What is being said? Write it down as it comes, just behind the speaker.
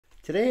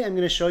Today I'm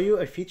going to show you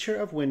a feature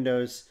of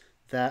Windows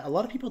that a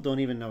lot of people don't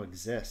even know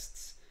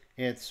exists.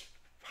 It's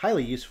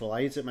highly useful. I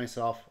use it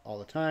myself all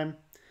the time,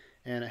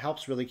 and it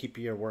helps really keep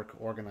your work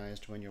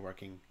organized when you're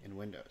working in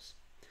Windows.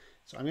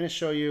 So I'm going to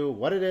show you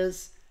what it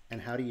is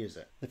and how to use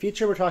it. The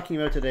feature we're talking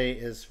about today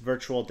is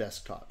virtual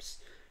desktops.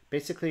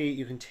 Basically,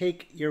 you can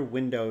take your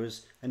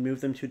Windows and move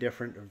them to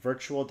different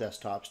virtual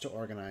desktops to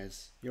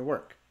organize your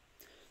work.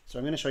 So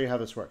I'm going to show you how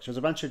this works. There's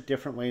a bunch of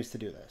different ways to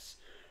do this.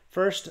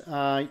 First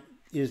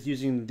is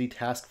using the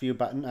task view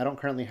button. I don't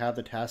currently have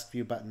the task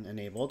view button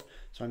enabled,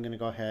 so I'm going to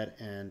go ahead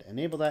and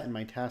enable that in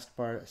my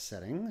taskbar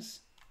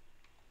settings.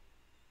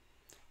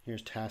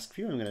 Here's task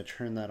view. I'm going to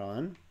turn that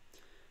on,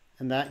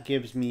 and that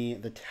gives me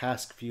the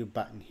task view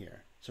button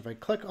here. So if I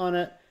click on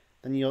it,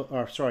 then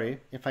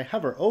if I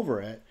hover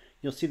over it,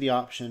 you'll see the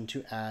option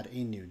to add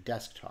a new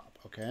desktop.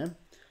 Okay,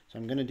 so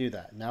I'm going to do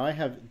that. Now I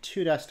have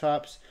 2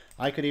 desktops.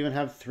 I could even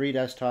have 3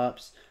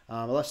 desktops,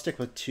 but let's stick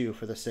with 2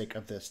 for the sake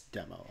of this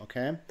demo.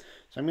 Okay,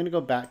 so I'm going to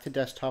go back to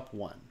desktop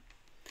 1.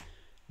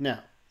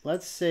 Now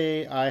let's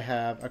say I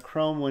have a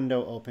Chrome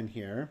window open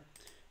here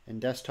in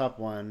desktop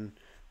 1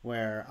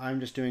 where I'm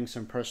just doing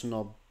some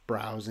personal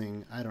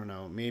browsing. I don't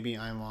know, maybe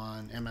I'm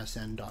on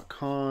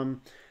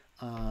msn.com.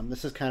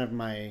 This is kind of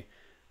going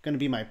to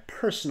be my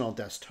personal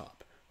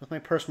desktop with my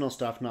personal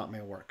stuff, not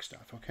my work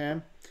stuff.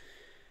 Okay.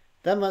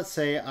 Then let's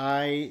say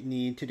I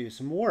need to do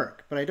some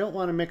work, but I don't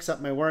want to mix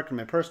up my work and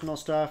my personal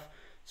stuff.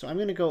 So I'm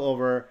going to go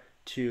over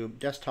to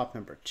desktop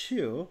number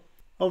 2.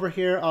 Over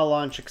here, I'll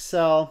launch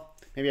Excel.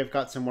 Maybe I've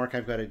got some work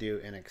I've got to do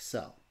in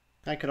Excel.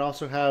 I could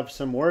also have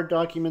some Word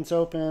documents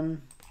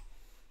open.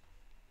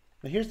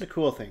 But here's the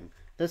cool thing.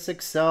 This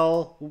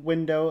Excel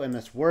window and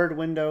this Word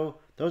window,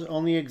 those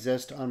only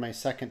exist on my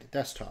second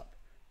desktop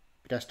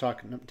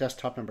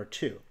number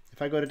 2.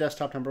 If I go to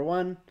desktop number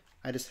 1,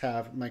 I just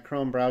have my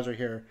Chrome browser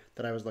here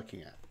that I was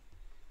looking at.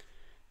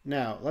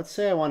 Now, let's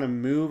say I want to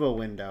move a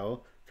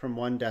window from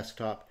one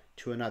desktop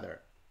to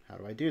another. How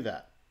do I do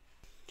that?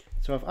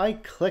 So if I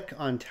click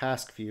on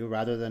task view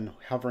rather than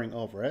hovering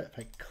over it, if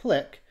I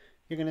click,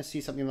 you're going to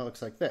see something that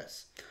looks like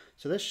this.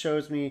 So this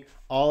shows me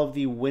all of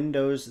the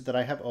windows that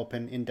I have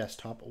open in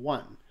desktop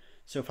 1.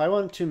 So if I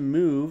want to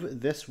move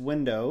this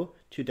window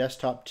to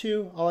desktop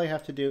 2, all I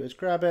have to do is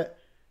grab it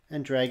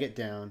and drag it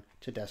down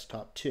to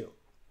desktop 2.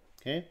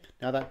 Okay,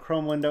 now that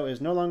Chrome window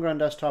is no longer on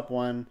desktop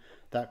 1,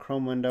 that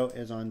Chrome window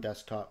is on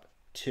desktop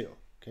 2.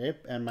 Okay,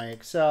 and my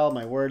Excel,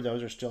 my Word,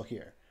 those are still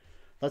here.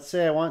 Let's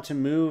say I want to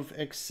move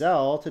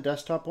Excel to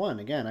desktop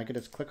 1. Again, I could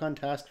just click on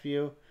task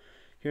view.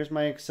 Here's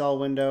my Excel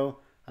window.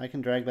 I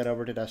can drag that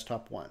over to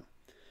desktop 1.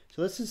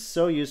 So this is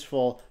so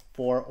useful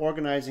for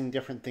organizing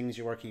different things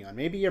you're working on.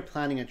 Maybe you're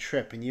planning a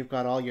trip and you've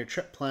got all your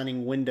trip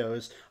planning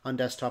windows on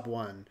desktop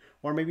 1.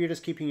 Or maybe you're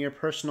just keeping your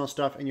personal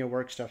stuff and your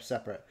work stuff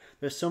separate.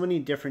 There's so many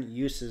different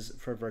uses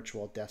for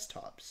virtual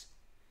desktops.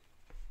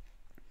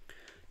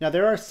 Now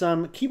there are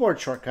some keyboard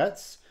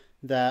shortcuts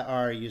that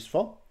are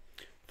useful.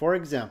 For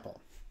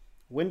example,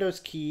 Windows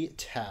key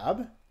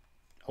tab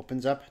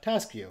opens up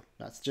task view.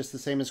 That's just the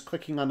same as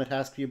clicking on the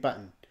task view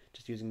button,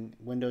 just using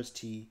Windows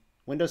key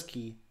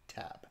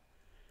tab.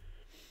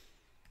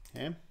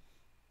 Okay.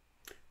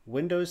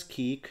 Windows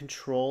key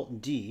Control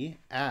D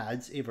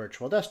adds a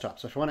virtual desktop.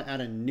 So if I want to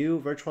add a new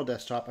virtual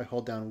desktop, I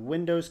hold down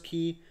Windows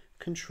key,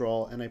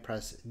 Control, and I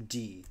press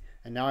D.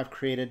 And now I've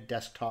created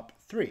desktop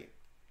 3.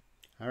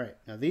 All right,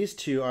 now these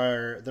two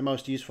are the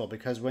most useful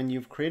because when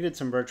you've created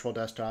some virtual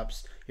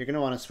desktops, you're going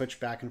to want to switch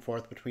back and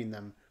forth between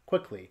them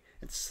quickly.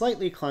 It's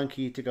slightly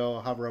clunky to go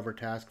hover over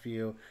task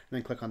view and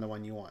then click on the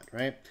one you want,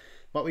 right?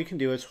 What we can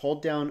do is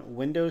hold down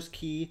Windows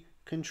key,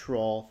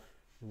 Control,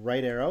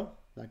 right arrow.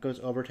 That goes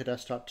over to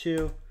desktop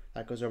 2.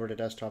 That goes over to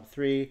desktop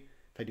 3.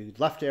 If I do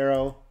left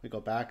arrow, we go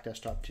back,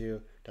 desktop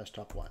 2,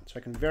 desktop 1. So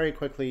I can very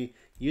quickly,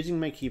 using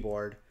my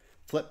keyboard,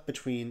 flip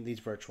between these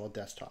virtual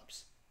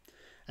desktops.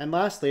 And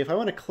lastly, if I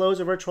want to close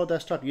a virtual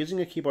desktop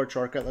using a keyboard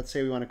shortcut, let's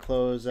say we want to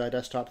close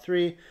desktop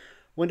 3,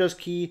 Windows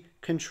key,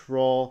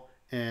 Control,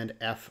 and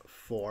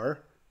F4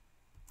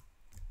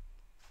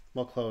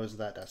 will close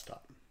that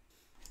desktop.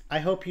 I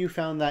hope you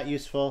found that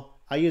useful.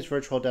 I use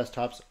virtual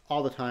desktops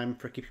all the time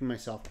for keeping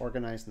myself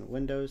organized in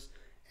Windows,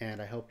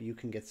 and I hope you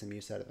can get some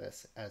use out of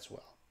this as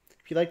well.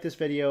 If you like this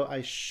video,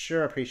 I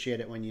sure appreciate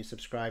it when you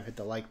subscribe, hit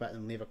the like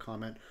button, leave a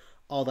comment.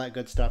 All that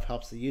good stuff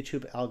helps the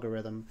YouTube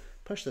algorithm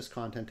push this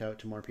content out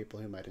to more people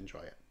who might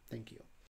enjoy it. Thank you.